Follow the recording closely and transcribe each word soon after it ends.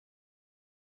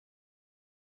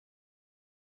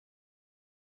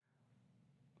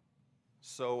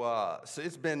So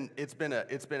it's been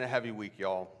a heavy week,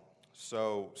 y'all.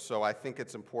 So I think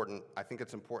it's important. I think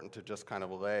it's important to just kind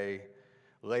of lay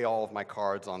all of my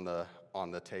cards on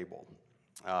the table.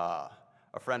 A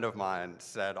friend of mine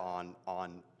said on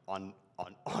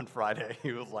Friday,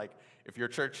 he was like, if your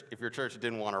church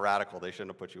didn't want a radical, they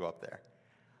shouldn't have put you up there.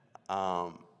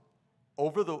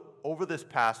 Over this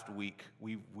past week,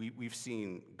 we've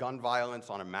seen gun violence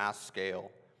on a mass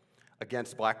scale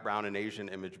against Black, brown, and Asian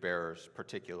image bearers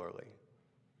particularly.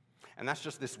 And that's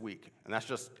just this week, and that's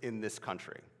just in this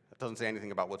country. It doesn't say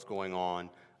anything about what's going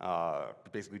on,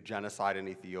 basically genocide in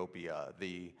Ethiopia,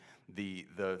 the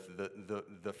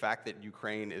fact that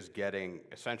Ukraine is getting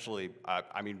essentially,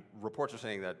 reports are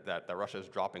saying that Russia is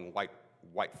dropping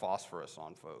white phosphorus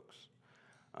on folks.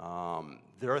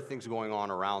 There are things going on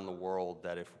around the world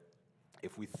that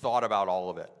if we thought about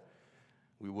all of it,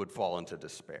 we would fall into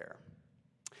despair.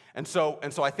 And so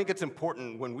I think it's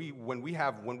important when we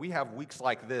have weeks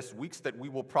like this, weeks that we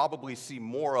will probably see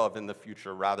more of in the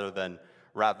future rather than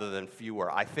fewer.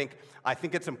 I think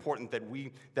it's important that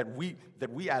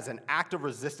we as an act of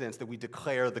resistance that we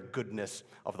declare the goodness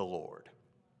of the Lord.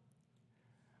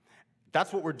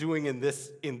 That's what we're doing in this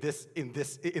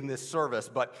service,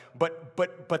 but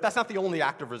that's not the only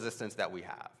act of resistance that we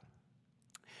have.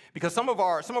 Because some of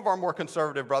our more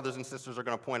conservative brothers and sisters are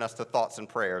going to point us to thoughts and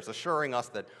prayers, assuring us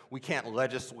that we can't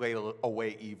legislate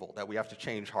away evil, that we have to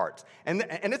change hearts. And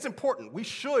it's important. We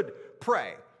should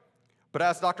pray. But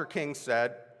as Dr. King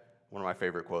said, one of my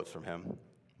favorite quotes from him,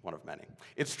 one of many,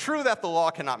 it's true that the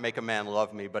law cannot make a man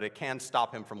love me, but it can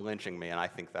stop him from lynching me, and I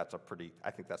think that's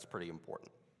pretty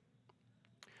important.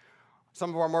 Some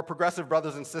of our more progressive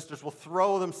brothers and sisters will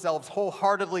throw themselves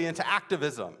wholeheartedly into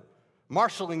activism,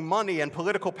 marshaling money and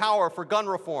political power for gun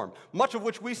reform, much of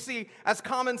which we see as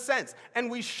common sense.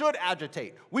 And we should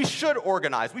agitate, we should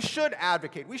organize, we should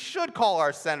advocate, we should call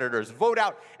our senators, vote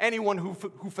out anyone who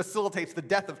facilitates the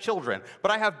death of children.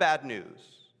 But I have bad news.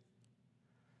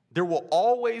 There will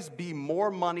always be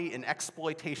more money in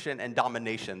exploitation and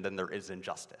domination than there is in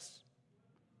justice.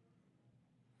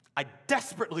 I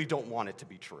desperately don't want it to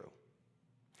be true.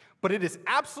 But it is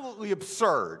absolutely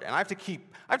absurd, and I have to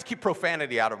keep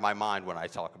profanity out of my mind when I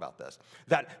talk about this,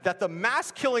 that the mass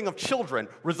killing of children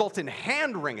results in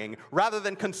hand-wringing rather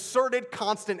than concerted,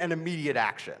 constant, and immediate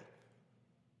action.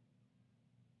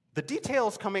 The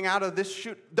details coming out of this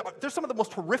shoot, they're some of the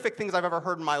most horrific things I've ever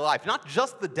heard in my life. Not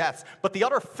just the deaths, but the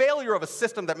utter failure of a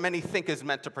system that many think is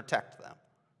meant to protect them.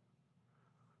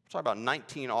 We're talking about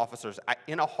 19 officers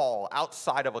in a hall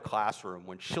outside of a classroom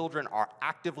when children are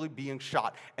actively being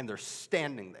shot and they're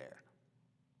standing there.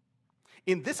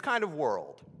 In this kind of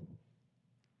world,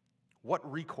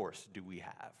 what recourse do we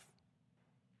have?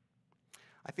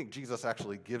 I think Jesus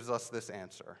actually gives us this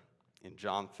answer in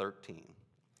John 13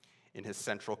 in his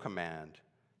central command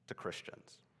to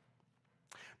Christians.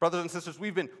 Brothers and sisters,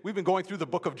 we've been going through the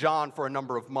book of John for a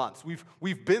number of months.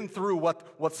 We've been through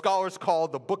what scholars call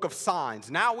the book of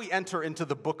signs. Now we enter into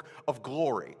the book of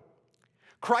glory.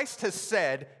 Christ has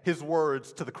said his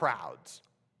words to the crowds.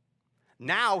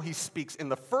 Now he speaks in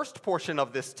the first portion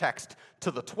of this text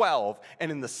to the 12, and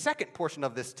in the second portion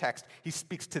of this text, he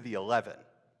speaks to the 11.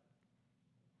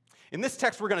 In this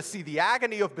text, we're going to see the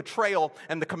agony of betrayal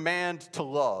and the command to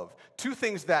love, two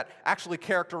things that actually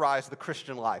characterize the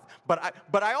Christian life.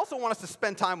 But I also want us to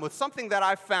spend time with something that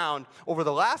I've found over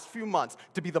the last few months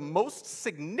to be the most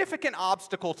significant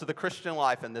obstacle to the Christian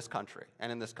life in this country and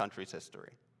in this country's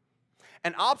history.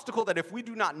 An obstacle that if we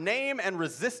do not name and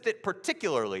resist it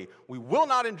particularly, we will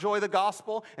not enjoy the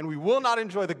gospel and we will not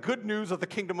enjoy the good news of the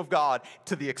kingdom of God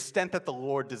to the extent that the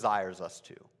Lord desires us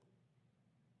to.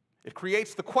 It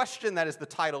creates the question that is the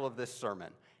title of this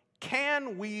sermon.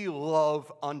 Can we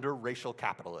love under racial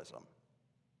capitalism?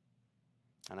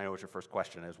 And I know what your first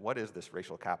question is. What is this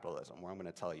racial capitalism? Well, I'm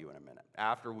going to tell you in a minute,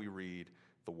 after we read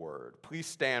the word. Please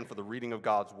stand for the reading of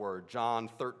God's word, John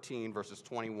 13, verses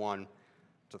 21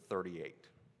 to 38.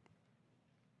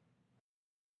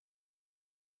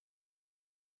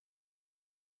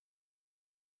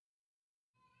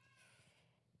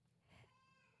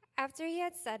 After he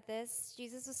had said this,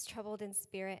 Jesus was troubled in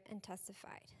spirit and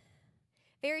testified,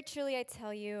 "Very truly I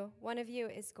tell you, one of you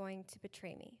is going to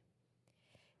betray me."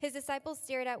 His disciples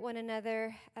stared at one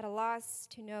another at a loss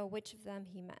to know which of them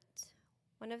he meant.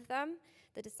 One of them,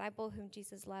 the disciple whom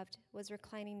Jesus loved, was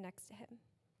reclining next to him.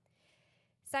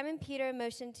 Simon Peter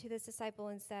motioned to this disciple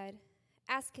and said,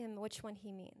 "Ask him which one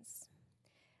he means."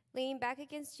 Leaning back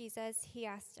against Jesus, he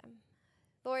asked him,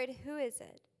 "Lord, who is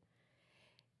it?"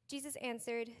 Jesus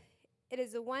answered, "It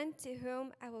is the one to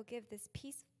whom I will give this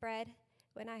piece of bread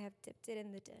when I have dipped it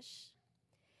in the dish."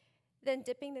 Then,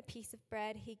 dipping the piece of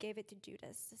bread, he gave it to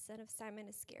Judas, the son of Simon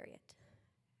Iscariot.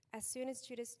 As soon as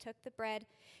Judas took the bread,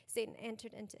 Satan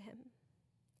entered into him.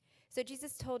 So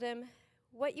Jesus told him,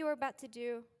 "What you are about to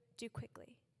do, do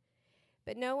quickly."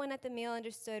 But no one at the meal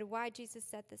understood why Jesus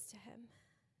said this to him.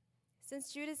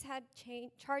 Since Judas had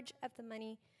charge of the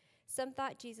money, some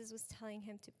thought Jesus was telling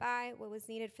him to buy what was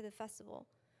needed for the festival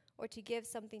or to give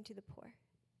something to the poor.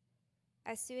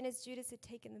 As soon as Judas had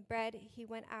taken the bread, he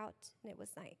went out, and it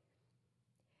was night.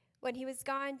 When he was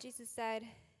gone, Jesus said,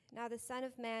 "Now the Son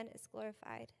of Man is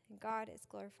glorified, and God is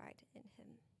glorified in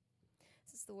him."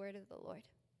 This is the word of the Lord.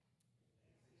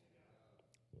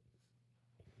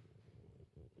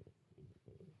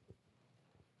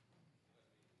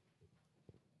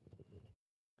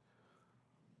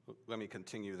 Let me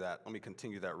continue that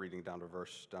reading down to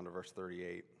verse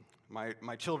 38.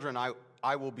 My children,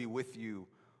 I will be with you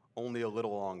only a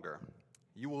little longer.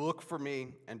 You will look for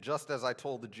me, and just as I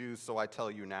told the Jews, so I tell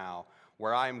you now,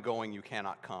 where I am going, you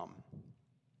cannot come.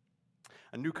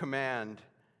 A new command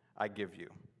I give you: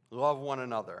 love one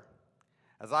another.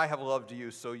 As I have loved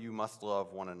you, so you must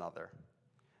love one another.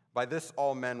 By this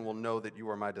all men will know that you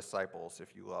are my disciples,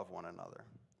 if you love one another.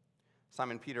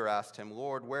 Simon Peter asked him,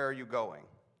 "Lord, where are you going?"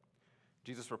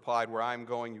 Jesus replied, "Where I am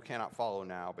going, you cannot follow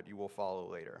now, but you will follow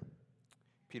later."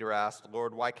 Peter asked,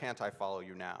 "Lord, why can't I follow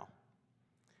you now?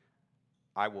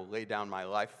 I will lay down my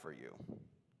life for you."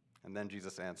 And then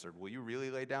Jesus answered, "Will you really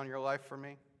lay down your life for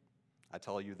me? I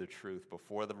tell you the truth,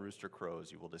 before the rooster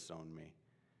crows, you will disown me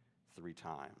 3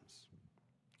 times.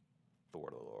 The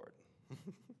word of the Lord.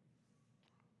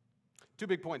 2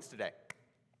 big points today: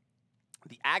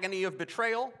 the agony of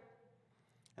betrayal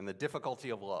and the difficulty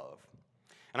of love.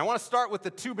 And I want to start with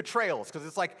the 2 betrayals, because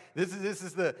it's like this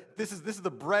is the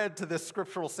bread to this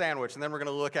scriptural sandwich, and then we're going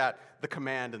to look at the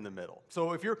command in the middle.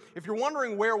 So if you're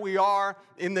wondering where we are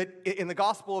in the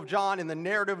Gospel of John, in the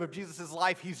narrative of Jesus'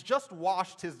 life, he's just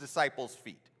washed his disciples'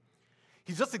 feet.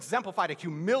 He's just exemplified a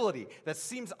humility that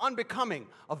seems unbecoming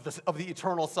of the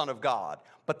eternal Son of God.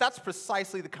 But that's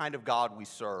precisely the kind of God we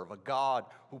serve, a God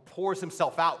who pours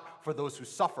himself out for those who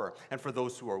suffer and for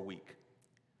those who are weak.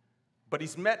 But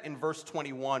he's met in verse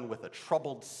 21 with a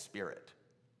troubled spirit.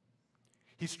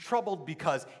 He's troubled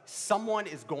because someone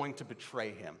is going to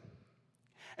betray him.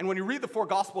 And when you read the 4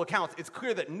 gospel accounts, it's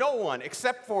clear that no one,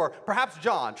 except for perhaps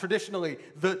John, traditionally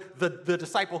the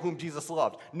disciple whom Jesus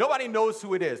loved, nobody knows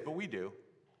who it is, but we do.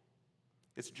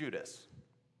 It's Judas.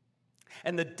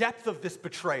 And the depth of this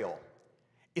betrayal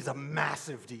is a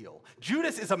massive deal.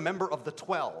 Judas is a member of the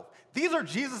 12. These are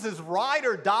Jesus' ride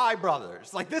or die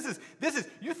brothers. Like this is,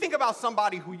 you think about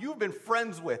somebody who you've been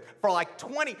friends with for like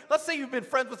 20, let's say you've been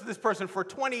friends with this person for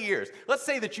 20 years. Let's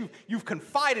say that you've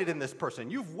confided in this person,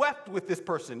 you've wept with this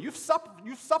person, you've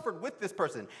suffered with this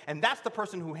person, and that's the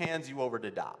person who hands you over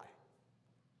to die.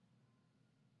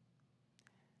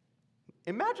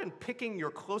 Imagine picking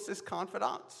your closest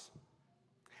confidants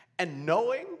and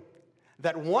knowing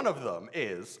that one of them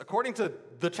is, according to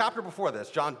the chapter before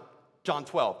this, John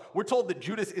 12, we're told that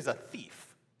Judas is a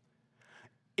thief.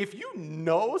 If you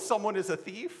know someone is a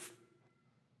thief,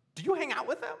 do you hang out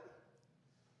with them?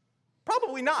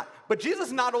 Probably not. But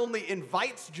Jesus not only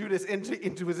invites Judas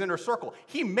into his inner circle,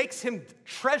 he makes him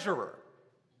treasurer.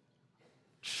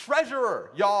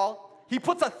 Treasurer, y'all. He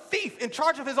puts a thief in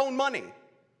charge of his own money.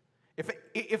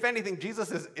 If anything, Jesus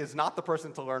is not the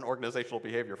person to learn organizational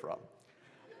behavior from.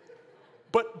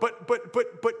 But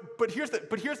here's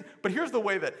the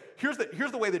way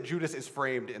that Judas is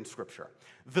framed in Scripture.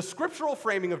 The scriptural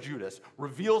framing of Judas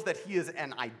reveals that he is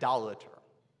an idolater.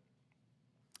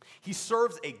 He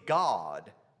serves a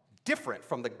God different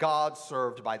from the God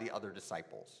served by the other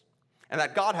disciples, and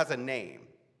that God has a name.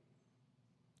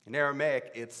 In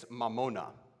Aramaic, it's mammona,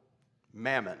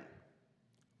 mammon,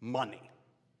 money.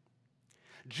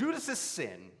 Judas's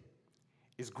sin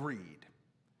is greed.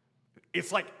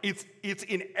 It's like, it's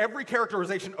in every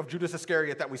characterization of Judas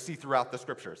Iscariot that we see throughout the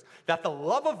scriptures, that the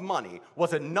love of money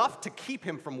was enough to keep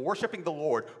him from worshiping the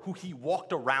Lord who he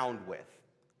walked around with.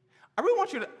 I really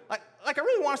want you to, I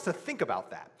really want us to think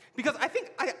about that. Because I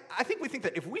think we think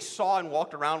that if we saw and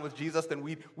walked around with Jesus, then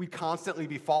we'd constantly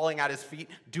be falling at his feet,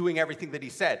 doing everything that he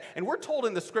said. And we're told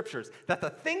in the scriptures that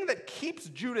the thing that keeps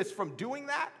Judas from doing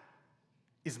that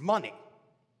is money.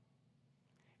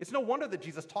 It's no wonder that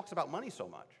Jesus talks about money so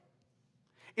much.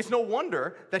 It's no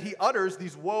wonder that he utters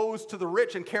these woes to the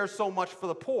rich and cares so much for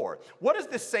the poor. What does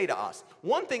this say to us?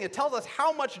 One thing, it tells us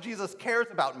how much Jesus cares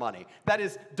about money. That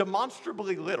is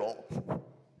demonstrably little.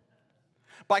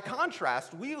 By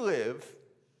contrast, we live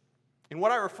in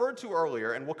what I referred to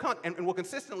earlier and will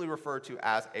consistently refer to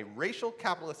as a racial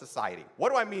capitalist society.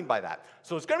 What do I mean by that?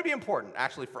 So it's going to be important,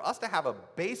 actually, for us to have a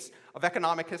base of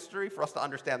economic history for us to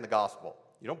understand the gospel.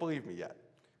 You don't believe me yet.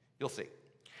 You'll see.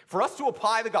 For us to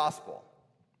apply the gospel,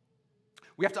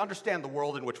 we have to understand the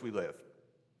world in which we live.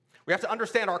 We have to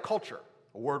understand our culture,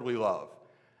 a word we love.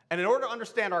 And in order to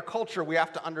understand our culture, we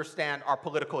have to understand our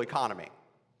political economy,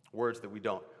 words that we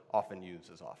don't often use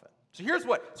as often. So here's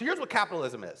what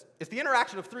capitalism is. It's the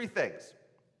interaction of three things: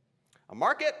 a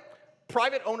market,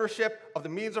 private ownership of the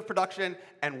means of production,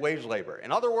 and wage labor.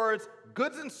 In other words,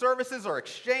 goods and services are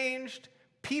exchanged,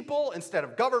 people instead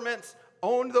of governments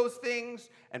own those things,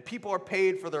 and people are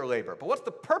paid for their labor. But what's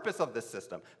the purpose of this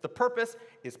system? The purpose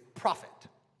is profit,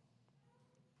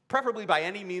 preferably by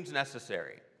any means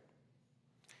necessary.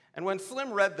 And when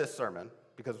Slim read this sermon,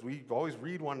 because we always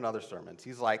read one another's sermons,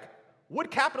 he's like, would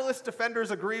capitalist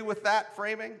defenders agree with that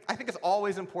framing? I think it's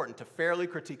always important to fairly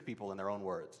critique people in their own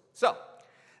words. So,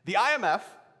 the IMF,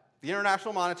 the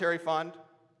International Monetary Fund,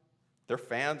 they're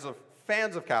fans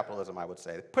of capitalism, I would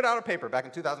say. They put out a paper back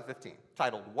in 2015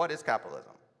 titled, "What is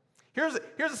Capitalism?" Here's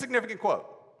a significant quote.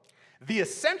 "The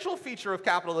essential feature of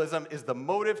capitalism is the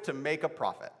motive to make a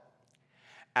profit.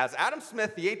 As Adam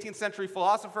Smith, the 18th century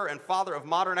philosopher and father of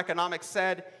modern economics,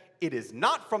 said, it is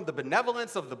not from the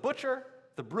benevolence of the butcher,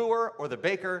 the brewer, or the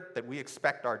baker that we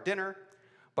expect our dinner,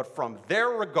 but from their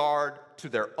regard to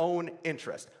their own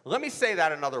interest." Let me say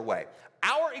that another way.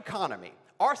 Our economy,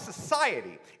 our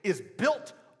society, is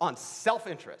built on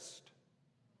self-interest.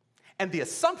 And the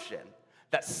assumption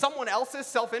that someone else's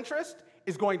self-interest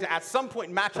is going to at some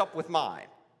point match up with mine.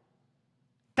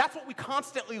 That's what we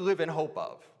constantly live in hope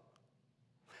of.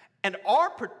 And our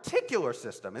particular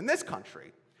system in this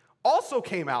country also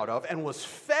came out of and was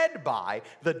fed by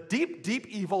the deep, deep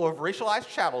evil of racialized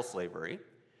chattel slavery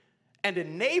and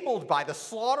enabled by the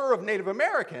slaughter of Native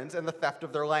Americans and the theft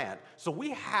of their land. So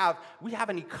we have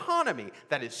an economy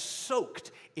that is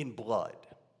soaked in blood.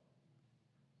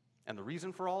 And the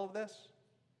reason for all of this?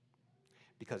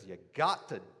 Because you got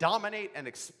to dominate and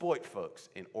exploit folks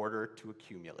in order to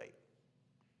accumulate.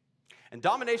 And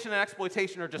domination and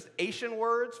exploitation are just Asian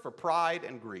words for pride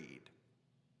and greed.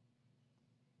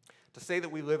 To say that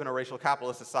we live in a racial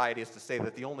capitalist society is to say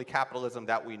that the only capitalism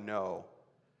that we know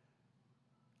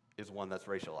is one that's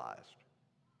racialized.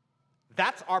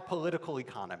 That's our political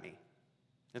economy.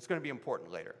 It's going to be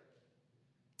important later.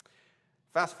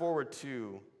 Fast forward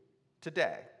to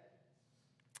today.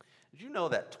 Did you know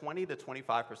that 20 to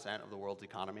 25% of the world's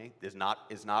economy is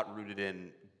not rooted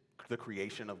in the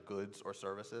creation of goods or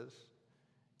services?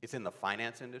 It's in the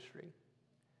finance industry,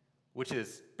 which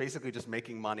is basically just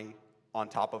making money on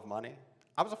top of money.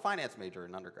 I was a finance major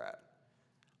in undergrad.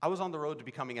 I was on the road to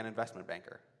becoming an investment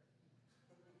banker.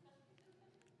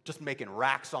 Just making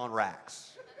racks on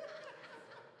racks.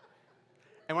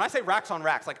 And when I say racks on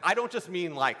racks, like, I don't just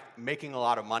mean like making a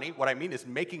lot of money. What I mean is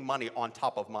making money on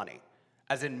top of money.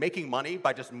 As in making money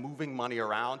by just moving money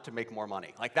around to make more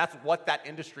money. Like, that's what that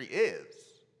industry is.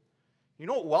 You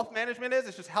know what wealth management is?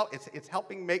 It's just it's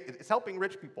helping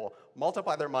rich people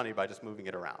multiply their money by just moving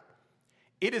it around.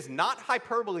 It is not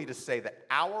hyperbole to say that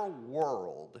our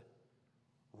world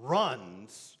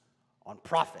runs on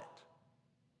profit.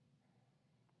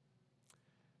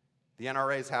 The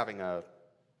NRA is having a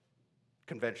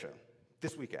convention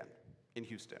this weekend in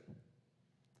Houston.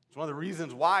 It's one of the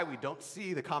reasons why we don't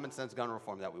see the common sense gun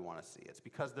reform that we want to see. It's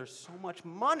because there's so much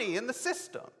money in the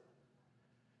system.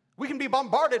 We can be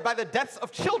bombarded by the deaths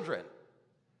of children,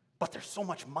 but there's so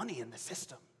much money in the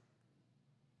system.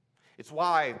 It's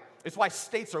why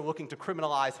states are looking to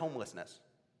criminalize homelessness.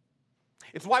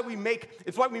 It's why we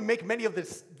make many of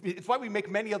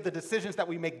the decisions that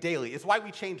we make daily. It's why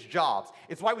we change jobs.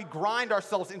 It's why we grind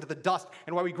ourselves into the dust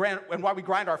and why we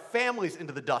grind our families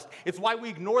into the dust. It's why we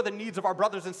ignore the needs of our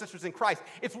brothers and sisters in Christ.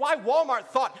 It's why Walmart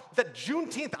thought that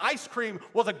Juneteenth ice cream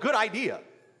was a good idea.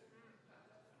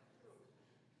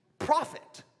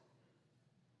 Profit.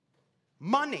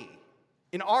 Money.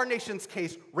 In our nation's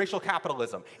case, racial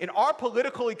capitalism. In our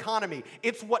political economy,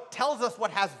 it's what tells us what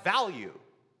has value.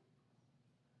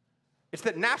 It's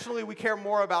that nationally we care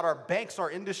more about our banks,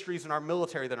 our industries, and our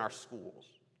military than our schools.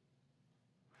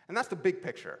 And that's the big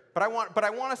picture. But I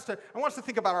want us to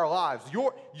think about our lives,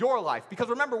 your life. Because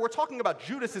remember, we're talking about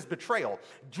Judas's betrayal.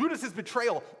 Judas's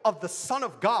betrayal of the Son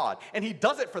of God. And he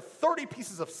does it for 30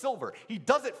 pieces of silver. He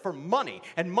does it for money.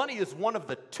 And money is one of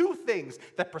the two things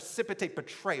that precipitate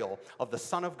betrayal of the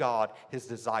Son of God, his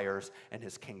desires, and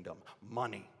his kingdom.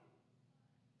 Money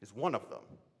is one of them.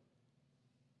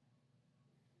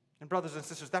 And brothers and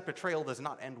sisters, that betrayal does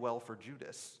not end well for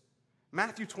Judas.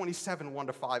 Matthew 27,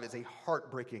 1-5 is a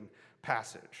heartbreaking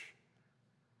passage.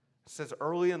 It says,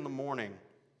 early in the morning,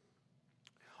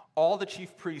 all the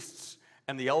chief priests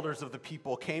and the elders of the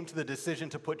people came to the decision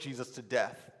to put Jesus to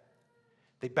death.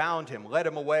 They bound him, led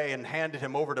him away, and handed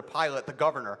him over to Pilate, the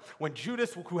governor. When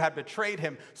Judas, who had betrayed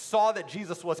him, saw that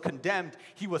Jesus was condemned,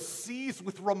 he was seized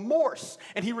with remorse,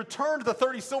 and he returned the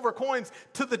 30 silver coins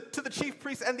to the chief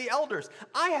priests and the elders.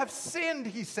 I have sinned,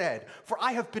 he said, for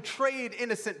I have betrayed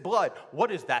innocent blood.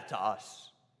 What is that to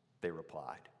us? They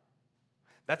replied.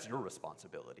 That's your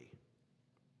responsibility.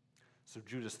 So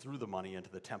Judas threw the money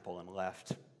into the temple and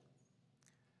left.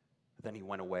 Then he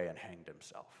went away and hanged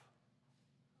himself.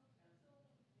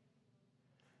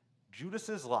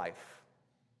 Judas's life,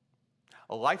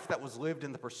 a life that was lived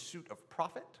in the pursuit of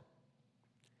profit,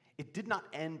 it did not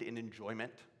end in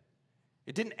enjoyment.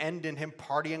 It didn't end in him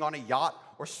partying on a yacht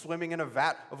or swimming in a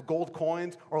vat of gold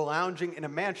coins or lounging in a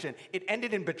mansion. It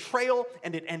ended in betrayal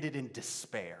and it ended in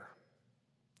despair.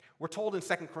 We're told in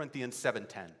 2 Corinthians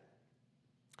 7:10,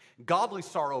 godly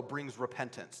sorrow brings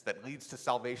repentance that leads to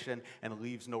salvation and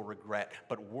leaves no regret,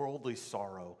 but worldly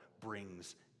sorrow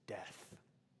brings death.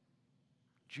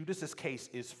 Judas's case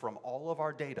is, from all of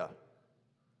our data,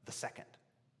 the second.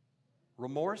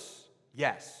 Remorse,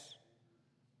 yes,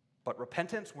 but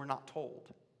repentance, we're not told.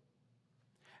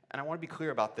 And I want to be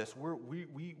clear about this. We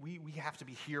have to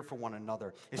be here for one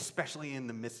another, especially in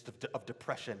the midst of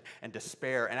depression and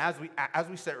despair. And as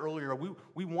we said earlier,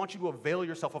 we want you to avail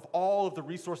yourself of all of the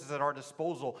resources at our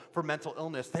disposal for mental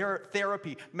illness,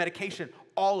 therapy, medication,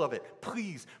 all of it,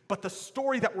 please. But the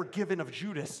story that we're given of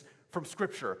Judas from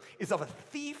Scripture is of a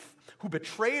thief who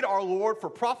betrayed our Lord for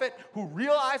profit, who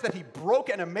realized that he broke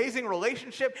an amazing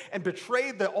relationship and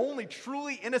betrayed the only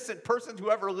truly innocent person who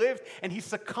ever lived, and he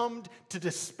succumbed to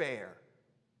despair.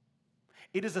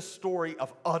 It is a story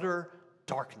of utter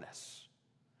darkness.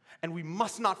 And we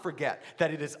must not forget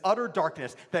that it is utter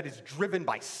darkness that is driven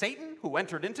by Satan, who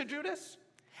entered into Judas,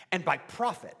 and by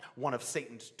profit, one of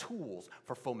Satan's tools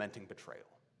for fomenting betrayal.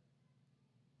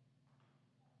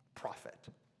 Profit.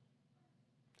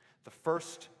 The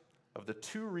first of the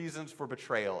two reasons for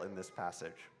betrayal in this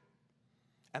passage,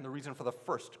 and the reason for the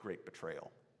first great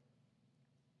betrayal.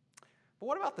 But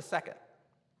what about the second?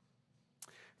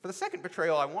 For the second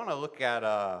betrayal, I want to look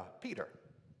at Peter.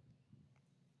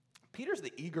 Peter's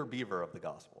the eager beaver of the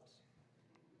Gospels.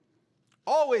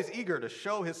 Always eager to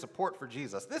show his support for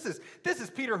Jesus. This is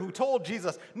Peter who told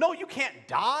Jesus, no, you can't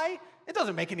die. It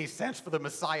doesn't make any sense for the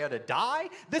Messiah to die.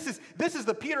 This is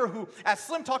the Peter who, as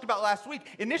Slim talked about last week,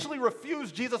 initially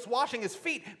refused Jesus washing his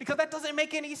feet because that doesn't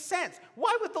make any sense.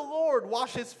 Why would the Lord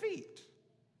wash his feet?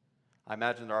 I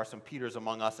imagine there are some Peters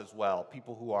among us as well,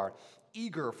 people who are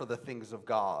eager for the things of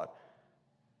God,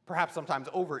 perhaps sometimes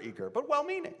overeager, but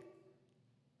well-meaning.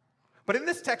 But in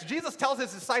this text, Jesus tells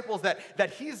his disciples that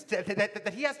he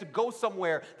has to go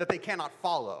somewhere that they cannot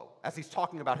follow, as he's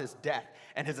talking about his death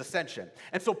and his ascension.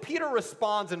 And so Peter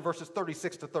responds in verses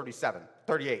 36 to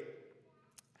 38.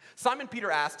 Simon Peter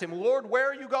asked him, Lord, where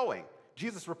are you going?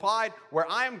 Jesus replied, where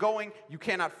I am going, you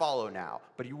cannot follow now,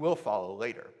 but you will follow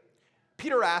later.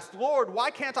 Peter asked, Lord, why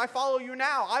can't I follow you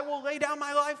now? I will lay down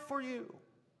my life for you.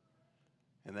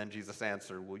 And then Jesus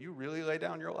answered, will you really lay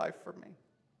down your life for me?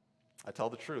 I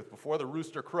tell the truth, before the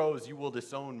rooster crows, you will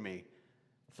disown me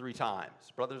 3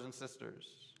 times. Brothers and sisters,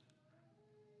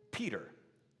 Peter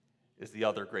is the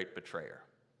other great betrayer.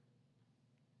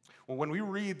 Well, when we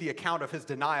read the account of his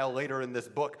denial later in this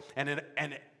book and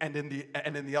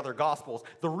in the other Gospels,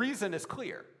 the reason is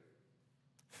clear.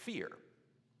 Fear.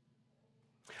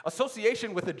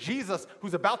 Association with a Jesus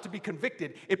who's about to be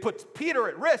convicted, it puts Peter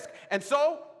at risk, and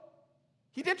so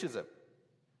he ditches him.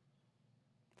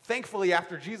 Thankfully,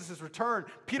 after Jesus' return,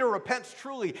 Peter repents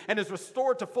truly and is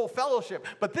restored to full fellowship.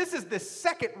 But this is the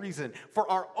second reason for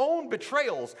our own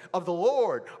betrayals of the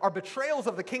Lord, our betrayals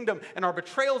of the kingdom, and our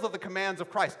betrayals of the commands of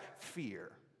Christ: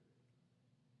 fear.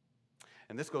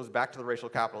 And this goes back to the racial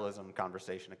capitalism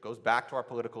conversation. It goes back to our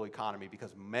political economy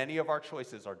because many of our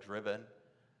choices are driven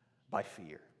by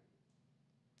fear.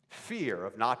 Fear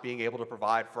of not being able to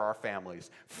provide for our families.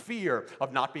 Fear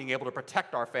of not being able to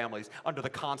protect our families under the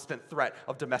constant threat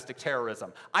of domestic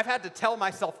terrorism. I've had to tell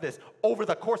myself this over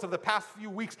the course of the past few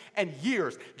weeks and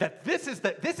years, that this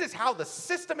is how the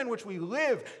system in which we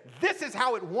live, this is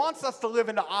how it wants us to live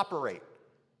and to operate.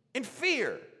 In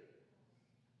fear.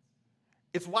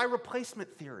 It's why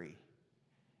replacement theory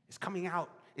is coming out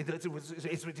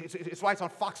It's why it's on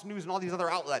Fox News and all these other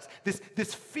outlets.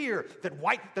 This fear that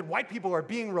white people are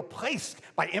being replaced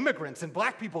by immigrants and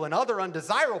black people and other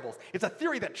undesirables. It's a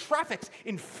theory that traffics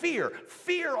in fear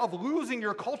of losing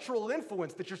your cultural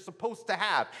influence that you're supposed to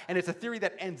have. And it's a theory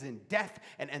that ends in death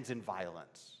and ends in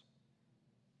violence.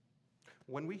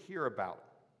 When we hear about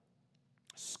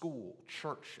school,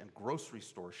 church, and grocery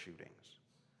store shootings,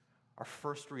 our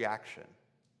first reaction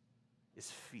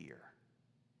is fear.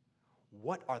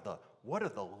 What are the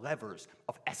levers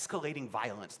of escalating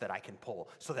violence that I can pull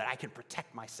so that I can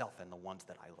protect myself and the ones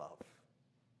that I love?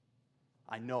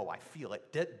 I know, I feel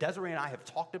it. Desiree and I have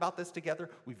talked about this together.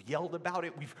 We've yelled about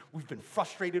it. We've been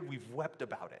frustrated. We've wept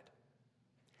about it.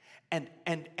 And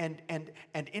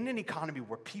in an economy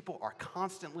where people are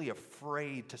constantly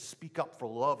afraid to speak up for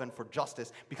love and for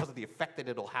justice because of the effect that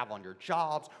it'll have on your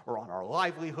jobs or on our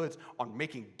livelihoods, on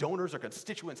making donors or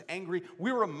constituents angry,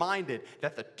 we're reminded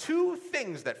that the two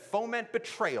things that foment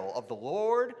betrayal of the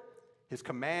Lord, his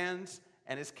commands,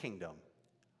 and his kingdom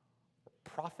are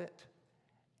profit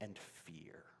and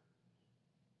fear.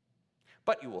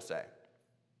 But you will say,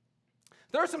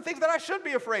 there are some things that I should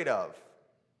be afraid of.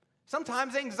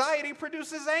 Sometimes anxiety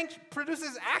produces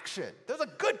action. There's a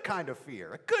good kind of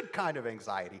fear, a good kind of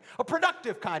anxiety, a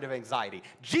productive kind of anxiety.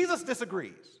 Jesus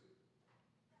disagrees.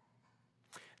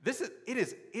 It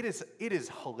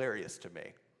is hilarious to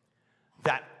me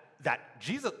that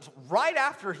Jesus, right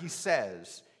after he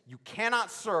says, you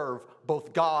cannot serve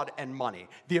both God and money,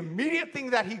 the immediate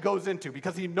thing that he goes into,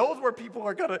 because he knows what people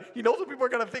are gonna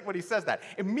think when he says that,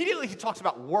 immediately he talks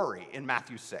about worry in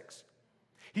Matthew 6.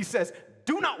 He says,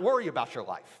 do not worry about your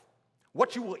life,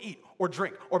 what you will eat or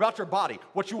drink, or about your body,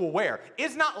 what you will wear.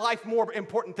 Is not life more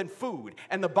important than food,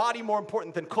 and the body more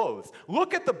important than clothes?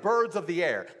 Look at the birds of the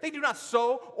air. They do not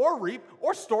sow or reap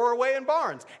or store away in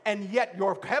barns, and yet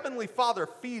your heavenly Father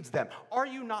feeds them. Are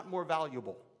you not more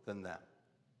valuable than them?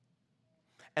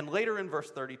 And later in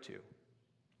verse 32,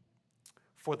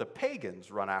 for the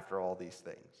pagans run after all these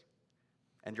things,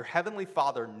 and your heavenly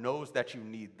Father knows that you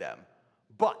need them,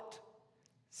 but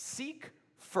seek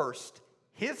first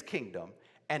his kingdom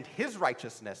and his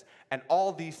righteousness, and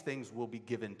all these things will be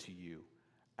given to you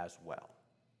as well.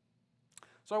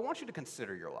 So I want you to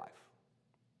consider your life.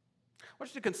 I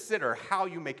want you to consider how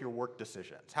you make your work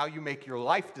decisions, how you make your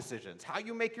life decisions, how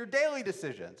you make your daily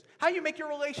decisions, how you make your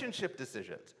relationship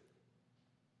decisions.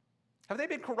 Have they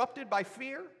been corrupted by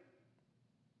fear?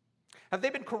 Have they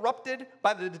been corrupted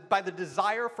by the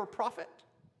desire for profit?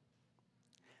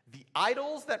 The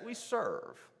idols that we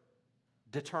serve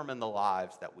determine the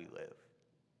lives that we live.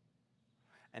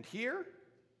 And here,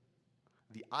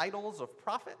 the idols of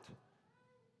profit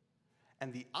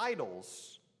and the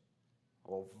idols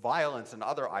of violence and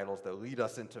other idols that lead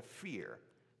us into fear,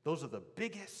 those are the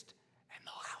biggest and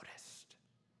the loudest.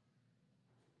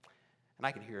 And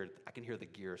I can hear the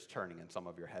gears turning in some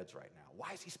of your heads right now.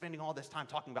 Why is he spending all this time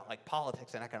talking about like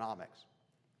politics and economics?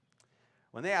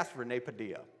 When they asked Rene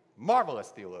Padilla, marvelous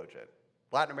theologian,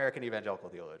 Latin American evangelical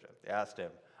theologian, they asked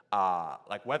him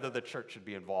like whether the church should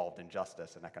be involved in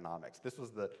justice and economics. This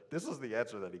was the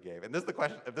answer that he gave, and this is the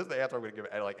question. This is the answer I'm going to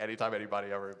give like anytime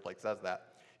anybody ever like says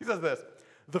that. He says this: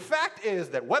 the fact is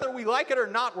that whether we like it or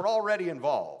not, we're already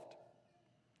involved.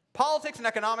 Politics and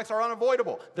economics are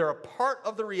unavoidable. They're a part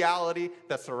of the reality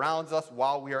that surrounds us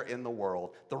while we are in the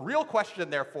world. The real question,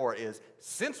 therefore, is,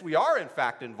 since we are in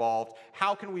fact involved,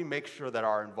 how can we make sure that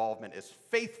our involvement is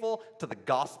faithful to the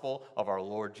gospel of our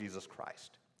Lord Jesus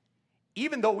Christ?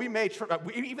 Even though we may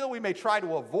try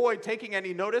to avoid taking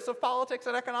any notice of politics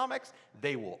and economics,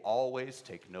 they will always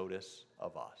take notice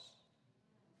of us.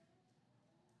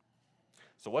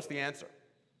 So what's the answer?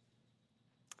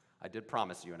 I did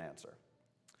promise you an answer.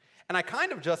 And I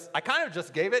kind of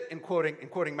just gave it in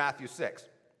quoting Matthew 6.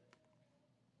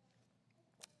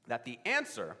 That the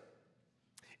answer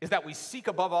is that we seek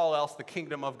above all else the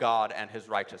kingdom of God and his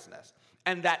righteousness.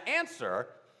 And that answer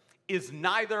is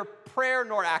neither prayer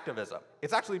nor activism.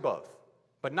 It's actually both,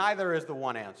 but neither is the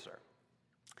one answer.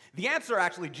 The answer,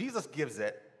 actually, Jesus gives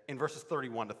it in verses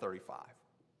 31 to 35.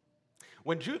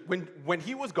 When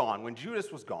he was gone, when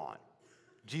Judas was gone,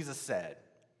 Jesus said,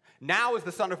 now is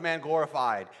the Son of Man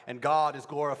glorified, and God is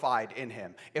glorified in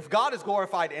him. If God is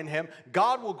glorified in him,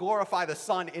 God will glorify the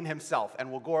Son in himself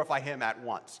and will glorify him at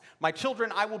once. My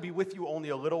children, I will be with you only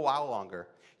a little while longer.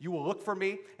 You will look for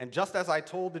me, and just as I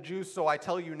told the Jews, so I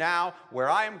tell you now,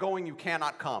 where I am going, you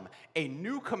cannot come. A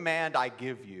new command I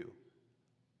give you: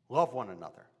 love one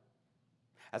another.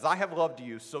 As I have loved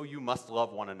you, so you must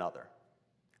love one another.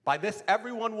 By this,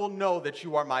 everyone will know that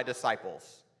you are my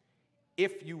disciples,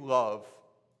 if you love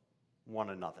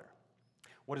one another.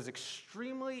 What is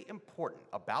extremely important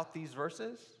about these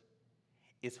verses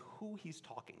is who he's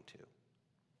talking to.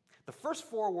 The first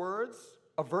 4 words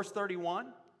of verse 31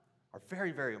 are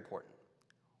very, very important.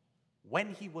 When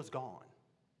he was gone,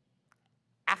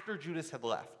 after Judas had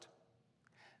left.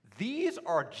 These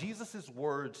are Jesus'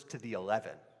 words to the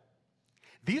 11.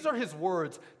 These are his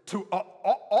words to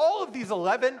all of these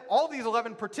 11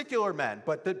 particular men,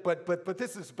 but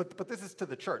this is to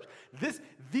the church.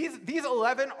 These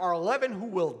 11 are 11 who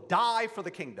will die for the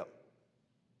kingdom.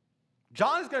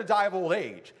 John is going to die of old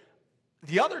age.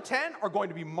 The other 10 are going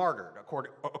to be martyred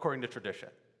according to tradition.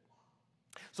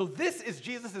 So this is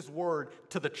Jesus' word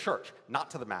to the church,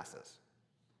 not to the masses.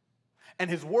 And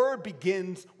his word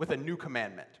begins with a new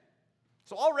commandment.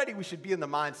 So already we should be in the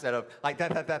mindset of like that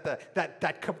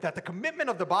the commitment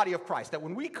of the body of Christ, that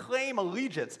when we claim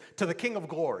allegiance to the King of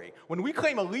Glory, when we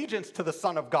claim allegiance to the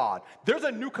Son of God, there's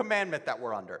a new commandment that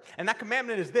we're under. And that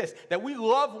commandment is this, that we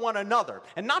love one another.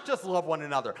 And not just love one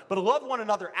another, but love one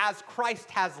another as Christ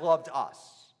has loved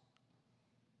us.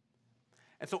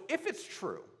 And so if it's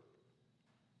true,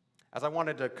 as I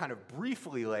wanted to kind of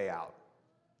briefly lay out,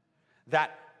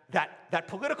 that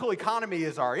political economy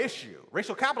is our issue.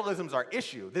 Racial capitalism is our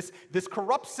issue. This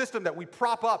corrupt system that we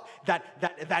prop up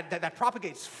that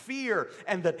propagates fear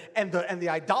and the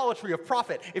idolatry of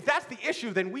profit. If that's the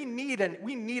issue, then we need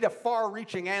a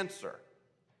far-reaching answer.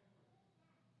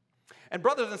 And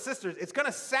brothers and sisters, it's going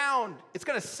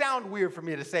to sound weird for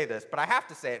me to say this, but I have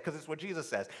to say it because it's what Jesus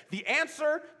says. The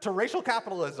answer to racial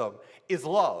capitalism is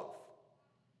love.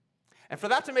 And for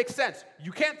that to make sense,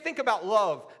 you can't think about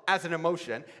love as an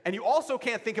emotion, and you also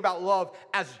can't think about love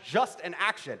as just an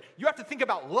action. You have to think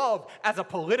about love as a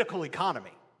political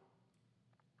economy.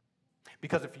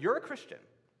 Because if you're a Christian,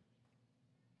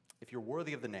 if you're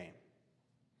worthy of the name,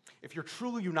 if you're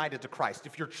truly united to Christ,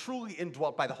 if you're truly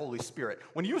indwelt by the Holy Spirit,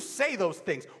 when you say those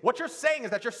things, what you're saying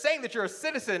is that you're a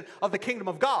citizen of the kingdom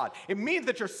of God. It means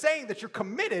that you're saying that you're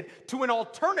committed to an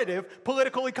alternative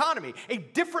political economy, a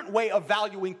different way of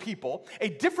valuing people, a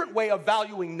different way of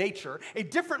valuing nature, a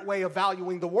different way of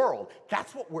valuing the world.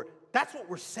 That's what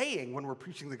we're saying when we're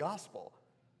preaching the gospel.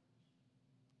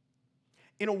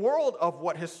 In a world of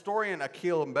what historian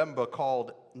Akil Mbemba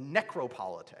called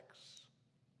necropolitics,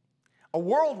 a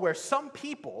world where some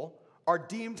people are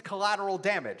deemed collateral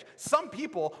damage. Some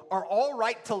people are all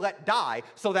right to let die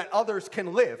so that others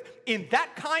can live. In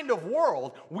that kind of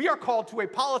world, we are called to a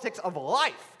politics of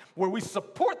life where we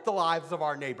support the lives of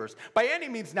our neighbors. By any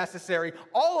means necessary,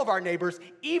 all of our neighbors,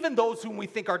 even those whom we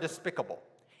think are despicable,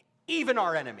 even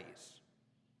our enemies.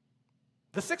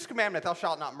 The sixth commandment, thou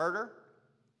shalt not murder,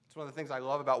 it's one of the things I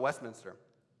love about Westminster.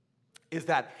 Is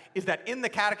that in the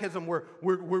catechism we're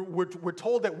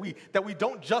told that we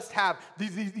don't just have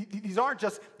these aren't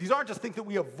just things that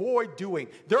we avoid doing.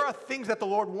 There are things that the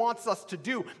Lord wants us to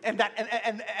do, and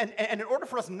in order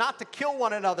for us not to kill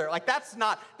one another, like that's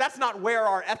not where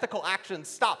our ethical action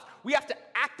stops. We have to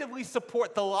actively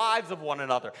support the lives of one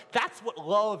another. That's what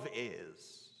love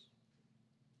is.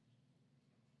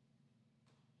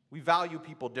 We value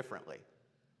people differently.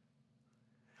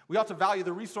 We ought to value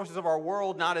the resources of our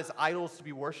world not as idols to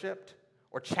be worshipped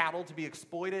or chattel to be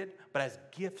exploited, but as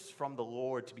gifts from the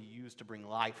Lord to be used to bring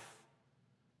life,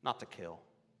 not to kill.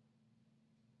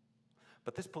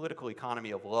 But this political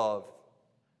economy of love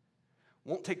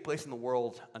won't take place in the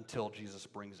world until Jesus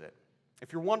brings it.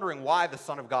 If you're wondering why the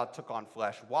Son of God took on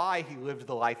flesh, why he lived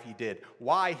the life he did,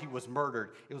 why he was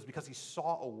murdered, it was because he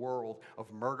saw a world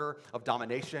of murder, of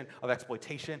domination, of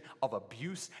exploitation, of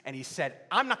abuse, and he said,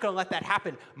 I'm not going to let that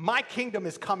happen. My kingdom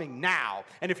is coming now.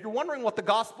 And if you're wondering what the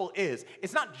gospel is,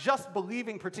 it's not just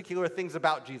believing particular things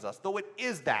about Jesus, though it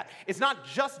is that. It's not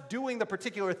just doing the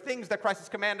particular things that Christ has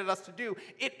commanded us to do.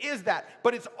 It is that.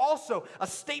 But it's also a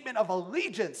statement of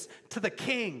allegiance to the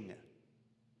King.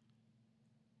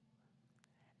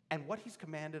 And what he's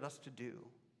commanded us to do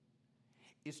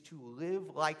is to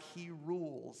live like he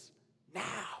rules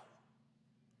now.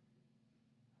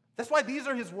 That's why these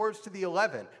are his words to the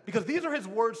 11, because these are his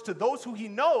words to those who he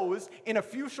knows in a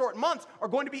few short months are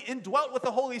going to be indwelt with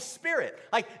the Holy Spirit.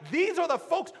 Like, these are the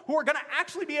folks who are going to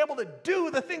actually be able to do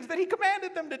the things that he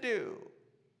commanded them to do.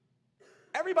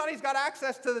 Everybody's got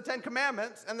access to the 10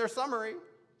 Commandments and their summary.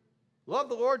 Love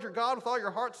the Lord your God with all your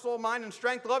heart, soul, mind, and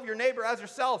strength. Love your neighbor as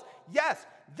yourselves. Yes,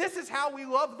 this is how we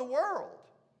love the world.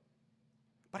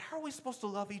 But how are we supposed to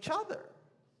love each other?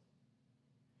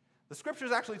 The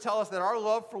scriptures actually tell us that our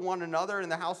love for one another in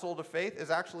the household of faith is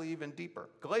actually even deeper.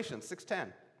 Galatians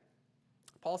 6:10.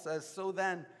 Paul says, so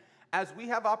then, as we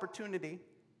have opportunity,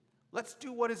 let's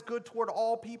do what is good toward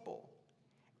all people,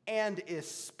 and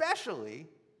especially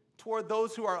toward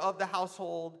those who are of the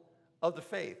household of the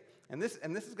faith. And this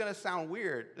is going to sound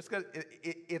weird.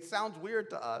 It sounds weird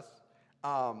to us.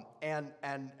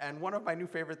 And one of my new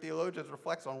favorite theologians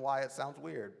reflects on why it sounds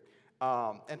weird.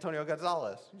 Antonio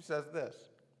Gonzalez, who says this: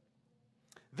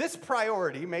 this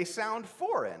priority may sound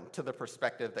foreign to the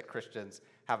perspective that Christians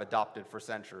have adopted for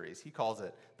centuries. He calls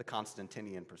it the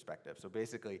Constantinian perspective. So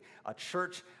basically, a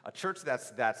church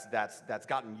that's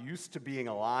gotten used to being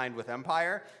aligned with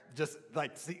empire, just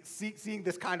like seeing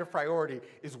this kind of priority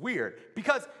is weird.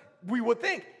 Because we would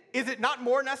think, is it not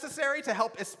more necessary to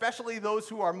help especially those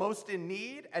who are most in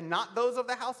need and not those of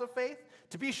the house of faith?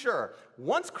 To be sure,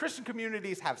 once Christian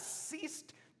communities have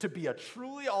ceased to be a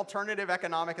truly alternative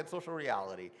economic and social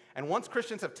reality, and once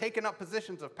Christians have taken up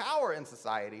positions of power in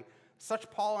society, such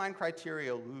Pauline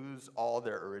criteria lose all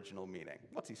their original meaning.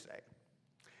 What's he saying?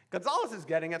 Gonzalez is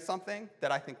getting at something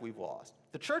that I think we've lost.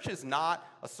 The church is not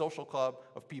a social club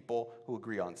of people who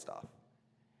agree on stuff.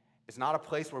 It's not a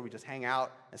place where we just hang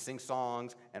out and sing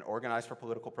songs and organize for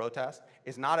political protest.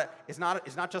 It's not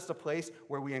just a place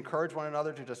where we encourage one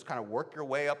another to just kind of work your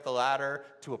way up the ladder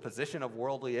to a position of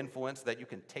worldly influence so that you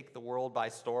can take the world by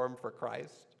storm for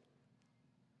Christ.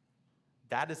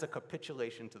 That is a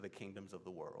capitulation to the kingdoms of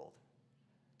the world.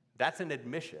 That's an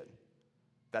admission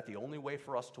that the only way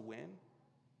for us to win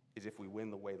is if we win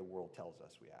the way the world tells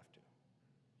us we have to.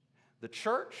 The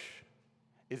church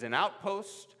is an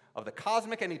outpost of the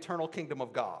cosmic and eternal kingdom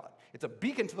of God. It's a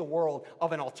beacon to the world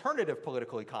of an alternative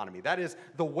political economy. That is,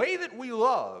 the way that we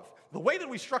love, the way that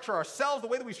we structure ourselves, the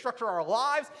way that we structure our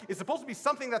lives is supposed to be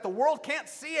something that the world can't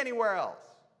see anywhere else.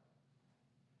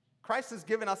 Christ has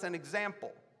given us an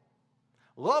example.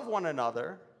 Love one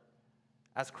another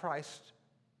as Christ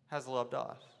has loved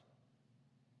us.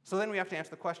 So then we have to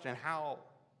answer the question, how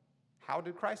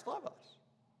did Christ love us?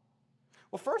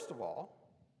 Well, first of all,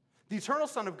 the eternal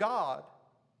Son of God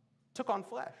took on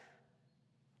flesh,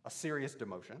 a serious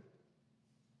demotion.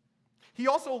 He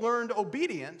also learned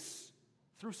obedience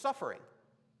through suffering.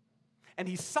 And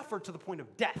he suffered to the point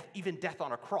of death, even death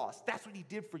on a cross. That's what he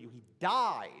did for you. He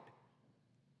died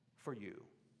for you.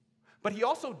 But he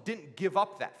also didn't give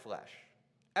up that flesh,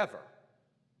 ever.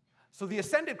 So the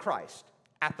ascended Christ,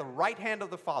 at the right hand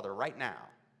of the Father right now,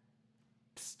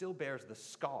 still bears the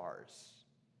scars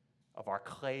of our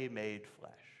clay-made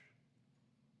flesh.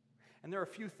 And there are a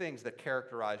few things that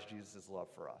characterize Jesus' love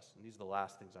for us. And these are the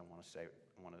last things I want to say.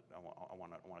 I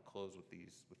want to close with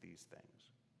these things.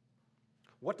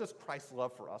 What does Christ's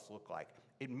love for us look like?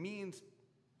 It means,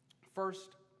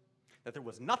 first, that there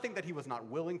was nothing that he was not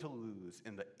willing to lose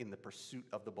in the pursuit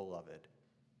of the beloved.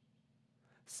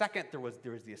 Second, there was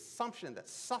the assumption that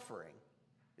suffering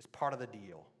is part of the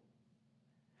deal.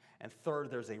 And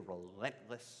third, there's a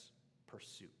relentless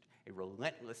pursuit, a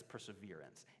relentless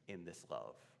perseverance in this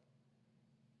love.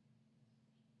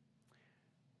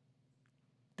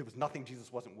 There was nothing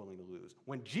Jesus wasn't willing to lose.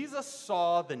 When Jesus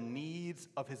saw the needs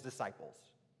of his disciples,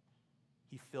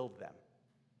 he filled them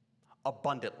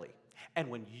abundantly. And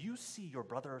when you see your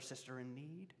brother or sister in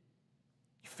need,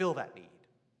 you fill that need.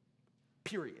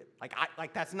 Period.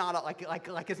 That's not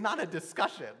it's not a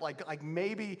discussion.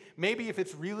 Maybe if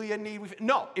it's really a need,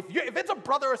 no. If it's a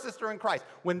brother or sister in Christ,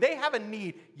 when they have a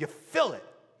need, you fill it.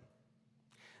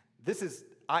 This is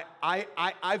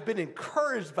I've been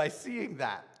encouraged by seeing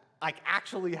that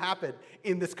actually happen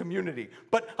in this community.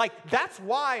 But that's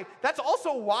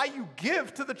also why you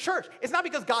give to the church. It's not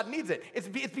because God needs it. It's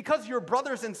because your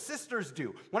brothers and sisters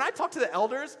do. When I talk to the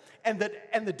elders and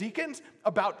the deacons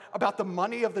about the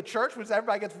money of the church, which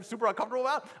everybody gets super uncomfortable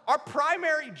about, our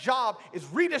primary job is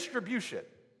redistribution.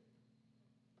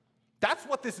 That's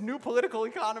what this new political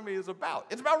economy is about.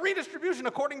 It's about redistribution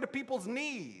according to people's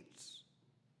needs.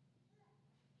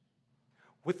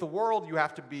 With the world, you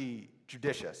have to be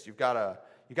judicious. You've got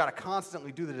to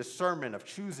constantly do the discernment of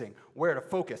choosing where to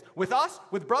focus. With us,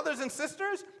 with brothers and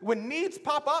sisters, when needs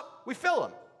pop up, we fill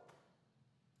them.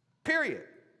 Period.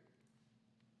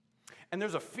 And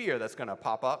there's a fear that's going to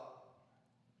pop up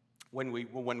when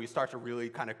we start to really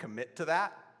kind of commit to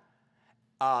that.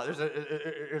 There's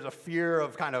a fear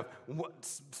of kind of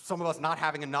some of us not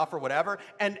having enough or whatever,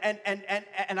 and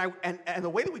the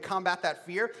way that we combat that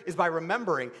fear is by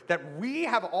remembering that we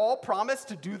have all promised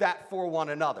to do that for one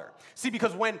another. See,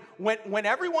 because when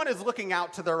everyone is looking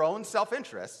out to their own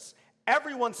self-interests,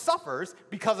 everyone suffers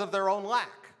because of their own lack.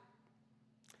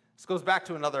 This goes back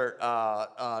to another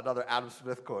Adam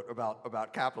Smith quote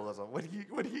about capitalism.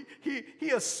 When he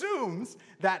assumes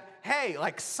that, hey,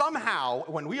 somehow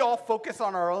when we all focus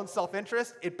on our own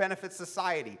self-interest, it benefits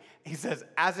society. He says,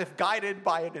 as if guided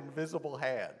by an invisible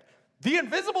hand. The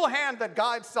invisible hand that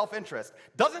guides self-interest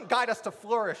doesn't guide us to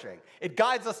flourishing. It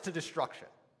guides us to destruction.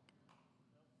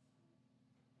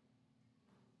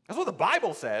 That's what the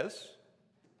Bible says.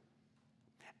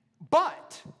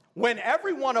 But when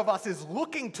every one of us is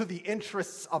looking to the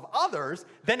interests of others,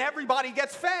 then everybody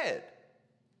gets fed.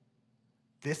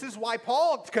 This is why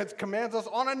Paul commands us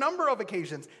on a number of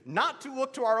occasions not to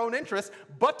look to our own interests,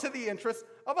 but to the interests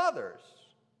of others.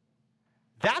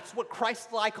 That's what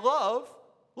Christ-like love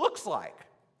looks like.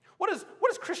 What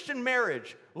does Christian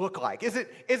marriage look like? Is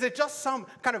it just some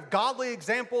kind of godly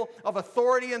example of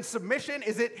authority and submission?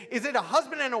 Is it a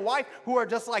husband and a wife who are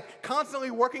just like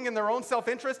constantly working in their own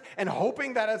self-interest and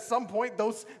hoping that at some point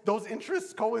those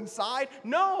interests coincide?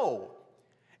 No.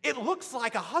 It looks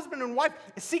like a husband and wife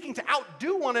seeking to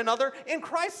outdo one another in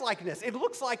Christ-likeness. It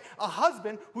looks like a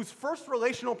husband whose first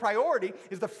relational priority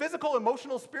is the physical,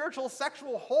 emotional, spiritual,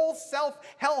 sexual, whole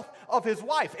self-health of his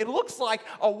wife. It looks like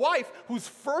a wife whose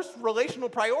first relational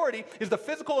priority is the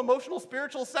physical, emotional,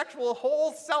 spiritual, sexual,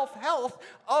 whole self-health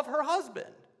of her husband.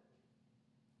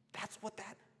 That's what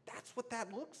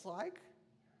that looks like.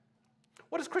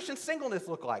 What does Christian singleness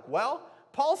look like? Well,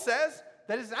 Paul says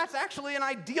that's actually an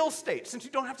ideal state, since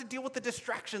you don't have to deal with the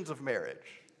distractions of marriage.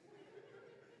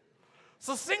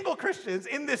 So single Christians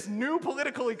in this new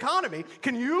political economy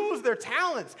can use their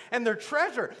talents and their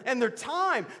treasure and their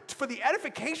time for the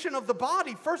edification of the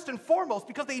body first and foremost,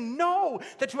 because they know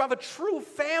that you have a true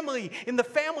family in the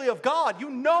family of God. You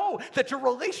know that your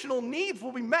relational needs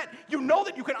will be met. You know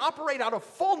that you can operate out of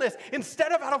fullness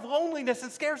instead of out of loneliness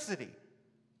and scarcity.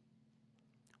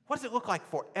 What does it look like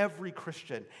for every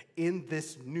Christian in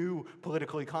this new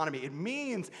political economy? It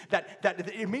means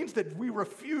that we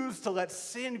refuse to let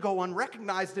sin go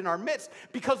unrecognized in our midst,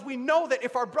 because we know that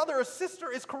if our brother or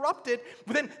sister is corrupted,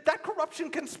 then that corruption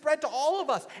can spread to all of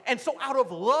us. And so out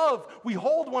of love, we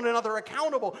hold one another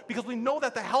accountable, because we know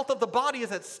that the health of the body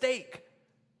is at stake.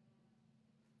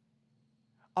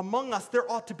 Among us,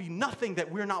 there ought to be nothing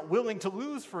that we're not willing to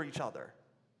lose for each other.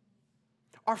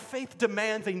 Our faith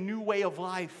demands a new way of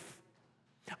life,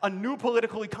 a new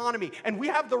political economy, and we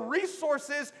have the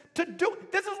resources to do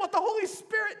it. This is what the Holy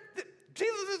Spirit,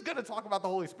 Jesus is going to talk about the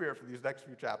Holy Spirit for these next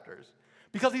few chapters,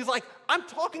 because he's like, I'm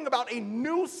talking about a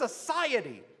new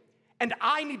society, and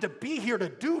I need to be here to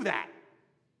do that.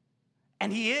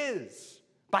 And he is,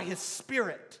 by his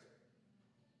Spirit.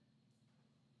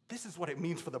 This is what it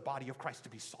means for the body of Christ to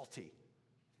be salty,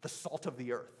 the salt of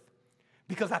the earth.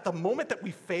 Because at the moment that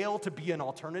we fail to be an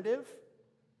alternative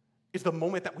is the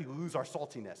moment that we lose our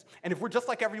saltiness. And if we're just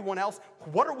like everyone else,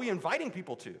 what are we inviting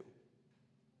people to?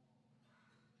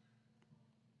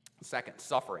 Second,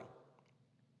 suffering.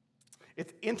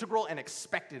 It's integral and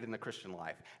expected in the Christian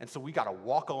life. And so we got to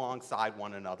walk alongside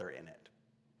one another in it,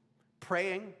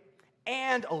 praying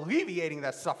and alleviating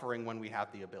that suffering when we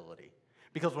have the ability.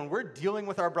 Because when we're dealing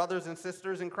with our brothers and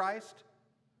sisters in Christ,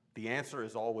 the answer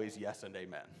is always yes and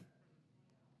amen.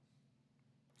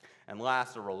 And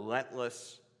last, a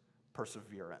relentless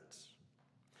perseverance.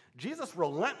 Jesus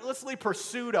relentlessly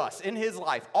pursued us in his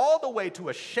life all the way to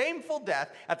a shameful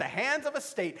death at the hands of a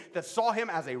state that saw him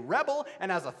as a rebel and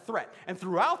as a threat. And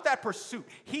throughout that pursuit,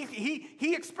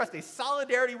 he expressed a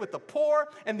solidarity with the poor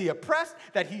and the oppressed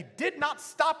that he did not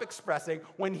stop expressing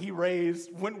when he was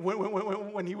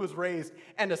raised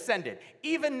and ascended.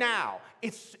 Even now,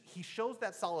 he shows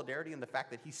that solidarity in the fact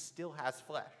that he still has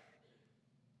flesh.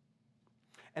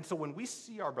 And so when we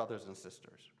see our brothers and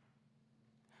sisters,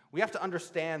 we have to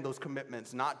understand those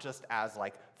commitments not just as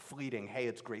like fleeting, hey,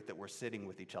 it's great that we're sitting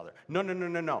with each other.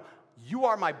 No. You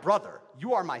are my brother.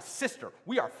 You are my sister.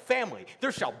 We are family.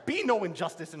 There shall be no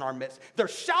injustice in our midst. There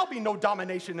shall be no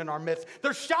domination in our midst.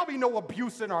 There shall be no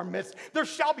abuse in our midst. There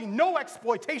shall be no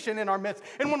exploitation in our midst.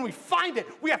 And when we find it,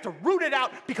 we have to root it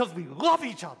out because we love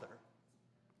each other.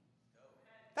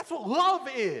 That's what love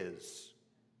is.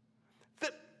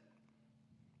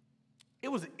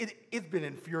 It's been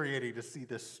infuriating to see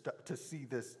this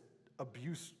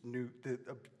abuse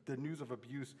the news of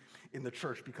abuse in the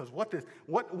church, because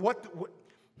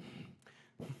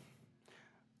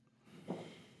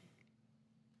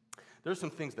there's some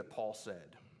things that Paul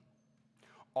said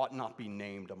ought not be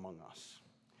named among us,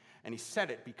 and he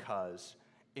said it because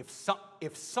if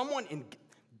someone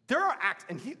there are acts,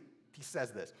 and he says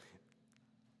this,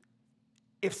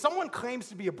 if someone claims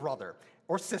to be a brother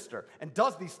or sister and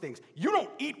does these things, you don't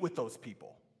eat with those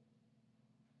people.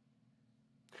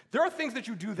 There are things that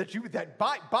you do that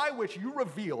by which you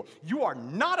reveal you are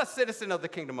not a citizen of the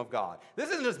kingdom of God. This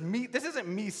isn't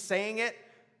me saying it.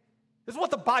 This is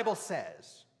what the Bible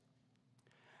says.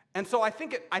 And so I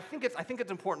think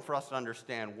it's important for us to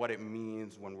understand what it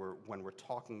means when we're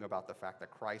talking about the fact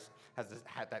that Christ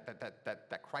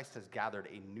has gathered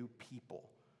a new people.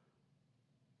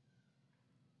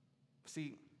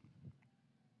 See,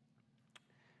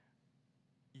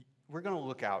 we're going to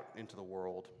look out into the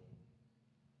world,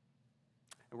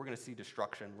 and we're going to see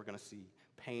destruction, we're going to see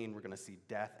pain, we're going to see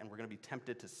death, and we're going to be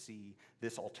tempted to see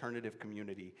this alternative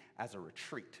community as a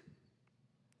retreat.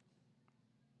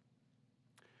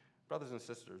 Brothers and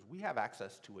sisters, we have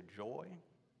access to a joy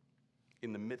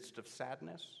in the midst of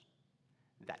sadness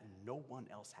that no one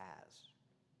else has.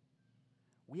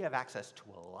 We have access to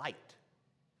a light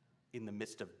in the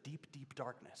midst of deep, deep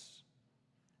darkness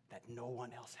that no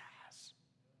one else has.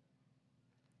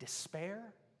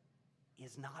 Despair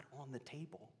is not on the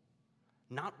table,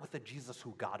 not with a Jesus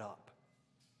who got up,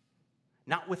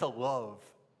 not with a love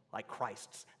like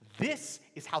Christ's. This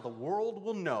is how the world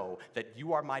will know that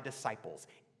you are my disciples,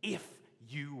 if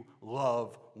you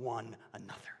love one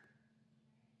another.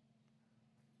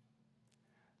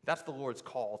 That's the Lord's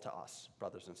call to us,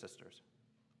 brothers and sisters.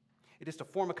 It is to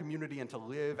form a community and to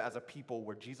live as a people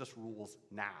where Jesus rules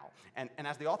now. And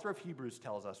as the author of Hebrews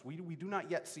tells us, we do not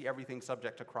yet see everything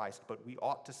subject to Christ, but we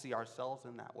ought to see ourselves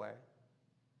in that way.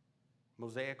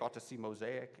 Mosaic ought to see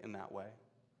Mosaic in that way.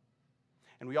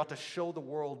 And we ought to show the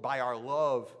world by our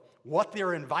love what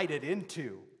they're invited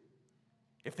into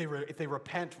if they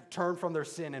repent, turn from their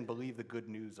sin, and believe the good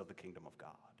news of the kingdom of God.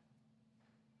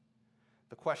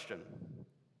 The question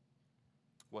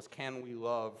was, can we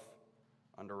love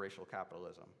under racial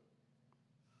capitalism?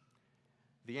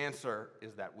 The answer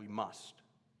is that we must,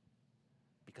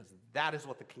 because that is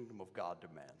what the kingdom of God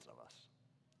demands of us.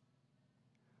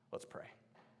 Let's pray.